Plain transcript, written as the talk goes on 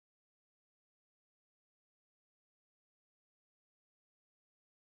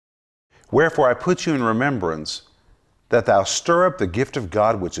Wherefore I put you in remembrance, that thou stir up the gift of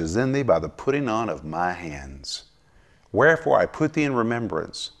God which is in thee by the putting on of my hands. Wherefore I put thee in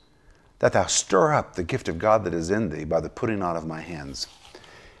remembrance, that thou stir up the gift of God that is in thee by the putting on of my hands.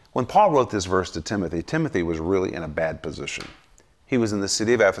 When Paul wrote this verse to Timothy, Timothy was really in a bad position. He was in the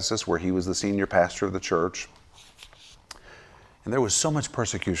city of Ephesus, where he was the senior pastor of the church. And there was so much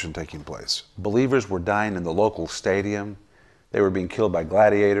persecution taking place. Believers were dying in the local stadium. They were being killed by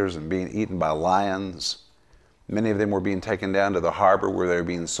gladiators and being eaten by lions. Many of them were being taken down to the harbor where they were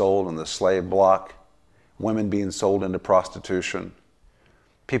being sold in the slave block. Women being sold into prostitution.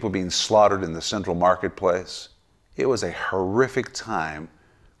 People being slaughtered in the central marketplace. It was a horrific time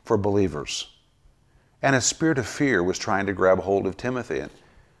for believers. And a spirit of fear was trying to grab hold of Timothy. And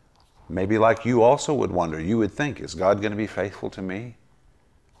maybe like you also would wonder, you would think, is God going to be faithful to me?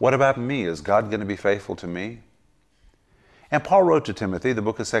 What about me? Is God going to be faithful to me? And Paul wrote to Timothy, the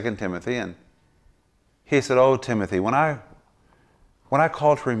book of 2 Timothy, and he said, oh, Timothy, when I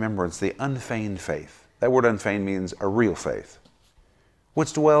call to remembrance the unfeigned faith, that word unfeigned means a real faith,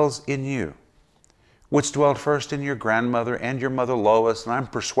 which dwells in you, which dwelled first in your grandmother and your mother Lois, and I'm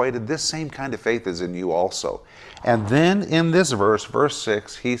persuaded this same kind of faith is in you also. And then in this verse, verse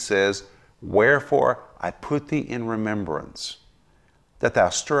 6, he says, wherefore I put thee in remembrance, that thou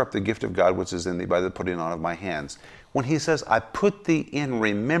stir up the gift of God which is in thee by the putting on of my hands. When he says, I put thee in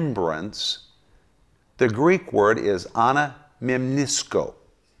remembrance, the Greek word is anamimnisko.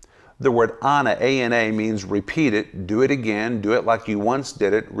 The word ana, A-N-A, means repeat it, do it again, do it like you once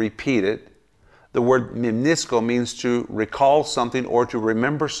did it, repeat it. The word mimnisko means to recall something or to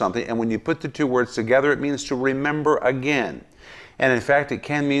remember something, and when you put the two words together, it means to remember again. And in fact, it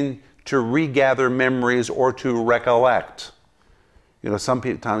can mean to regather memories or to recollect. You know,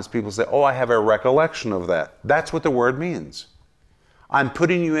 sometimes people say, oh, I have a recollection of that. That's what the word means. I'm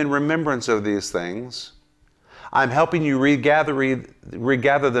putting you in remembrance of these things. I'm helping you regather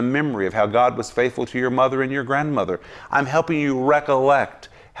the memory of how God was faithful to your mother and your grandmother. I'm helping you recollect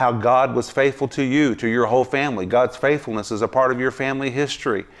how God was faithful to you, to your whole family. God's faithfulness is a part of your family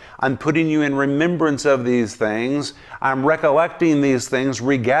history. I'm putting you in remembrance of these things. I'm recollecting these things,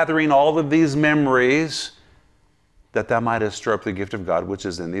 regathering all of these memories, that thou mightest stir up the gift of God which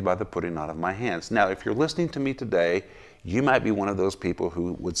is in thee by the putting on of my hands. Now, if you're listening to me today, you might be one of those people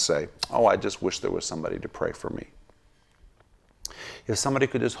who would say, oh, I just wish there was somebody to pray for me. If somebody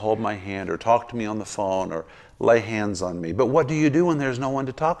could just hold my hand or talk to me on the phone or lay hands on me. But what do you do when there's no one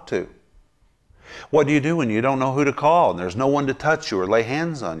to talk to? What do you do when you don't know who to call and there's no one to touch you or lay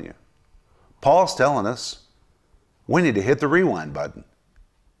hands on you? Paul's telling us we need to hit the rewind button.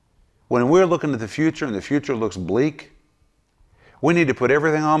 When we're looking at the future and the future looks bleak, we need to put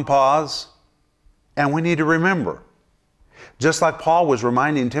everything on pause and we need to remember. Just like Paul was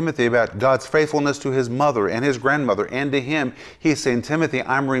reminding Timothy about God's faithfulness to his mother and his grandmother and to him, he's saying, Timothy,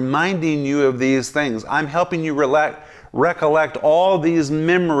 I'm reminding you of these things. I'm helping you recollect all these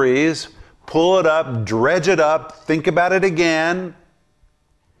memories, pull it up, dredge it up, think about it again.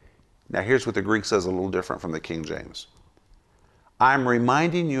 Now here's what the Greek says a little different from the King James. I'm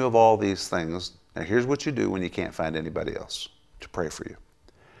reminding you of all these things. Now here's what you do when you can't find anybody else to pray for you.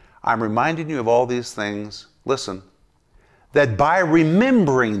 I'm reminding you of all these things, listen, that by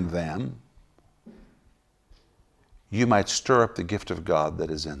remembering them, you might stir up the gift of God that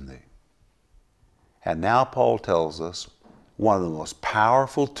is in thee. And now Paul tells us one of the most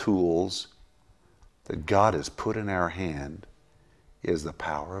powerful tools that God has put in our hand is the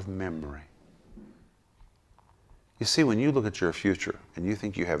power of memory. You see, when you look at your future and you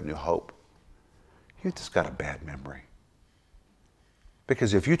think you have new hope, you've just got a bad memory.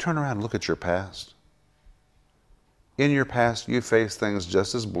 Because if you turn around and look at your past, in your past, you faced things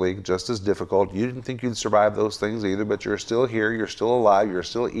just as bleak, just as difficult. You didn't think you'd survive those things either, but you're still here, you're still alive, you're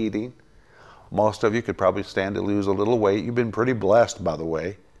still eating. Most of you could probably stand to lose a little weight. You've been pretty blessed, by the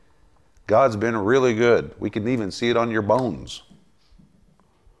way. God's been really good. We can even see it on your bones.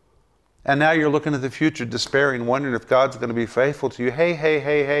 And now you're looking at the future, despairing, wondering if God's going to be faithful to you.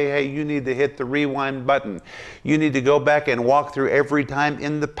 Hey, you need to hit the rewind button. You need to go back and walk through every time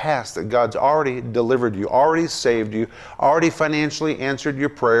in the past that God's already delivered you, already saved you, already financially answered your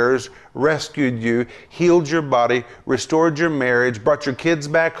prayers, rescued you, healed your body, restored your marriage, brought your kids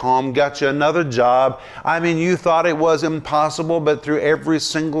back home, got you another job. I mean, you thought it was impossible, but through every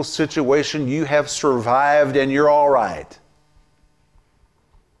single situation you have survived and you're all right.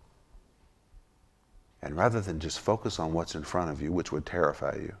 And rather than just focus on what's in front of you, which would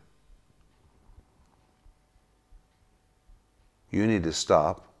terrify you, you need to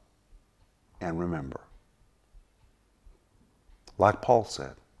stop and remember. Like Paul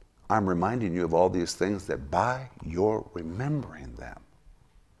said, I'm reminding you of all these things that by your remembering them,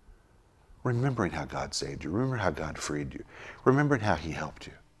 remembering how God saved you, remembering how God freed you, remembering how He helped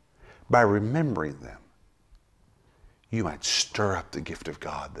you, by remembering them, you might stir up the gift of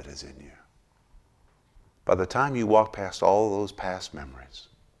God that is in you. By the time you walk past all those past memories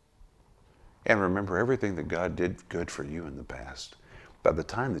and remember everything that God did good for you in the past, by the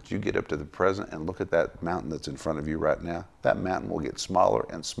time that you get up to the present and look at that mountain that's in front of you right now, that mountain will get smaller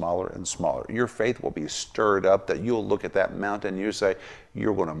and smaller and smaller. Your faith will be stirred up that you'll look at that mountain and you say,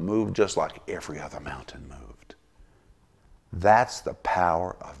 you're going to move just like every other mountain moved. That's the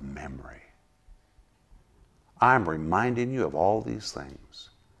power of memory. I'm reminding you of all these things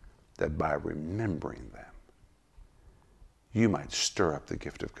that by remembering them, you might stir up the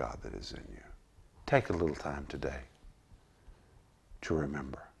gift of God that is in you. Take a little time today to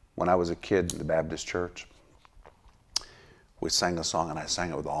remember. When I was a kid in the Baptist church, we sang a song, and I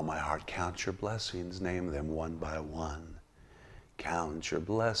sang it with all my heart. Count your blessings, name them one by one. Count your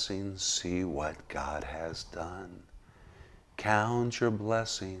blessings, see what God has done. Count your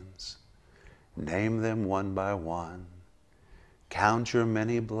blessings, name them one by one. Count your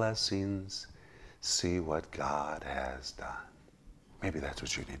many blessings, see what God has done. Maybe that's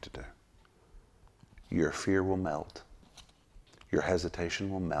what you need to do. Your fear will melt. Your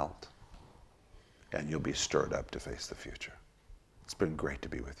hesitation will melt. And you'll be stirred up to face the future. It's been great to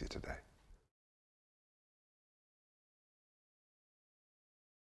be with you today.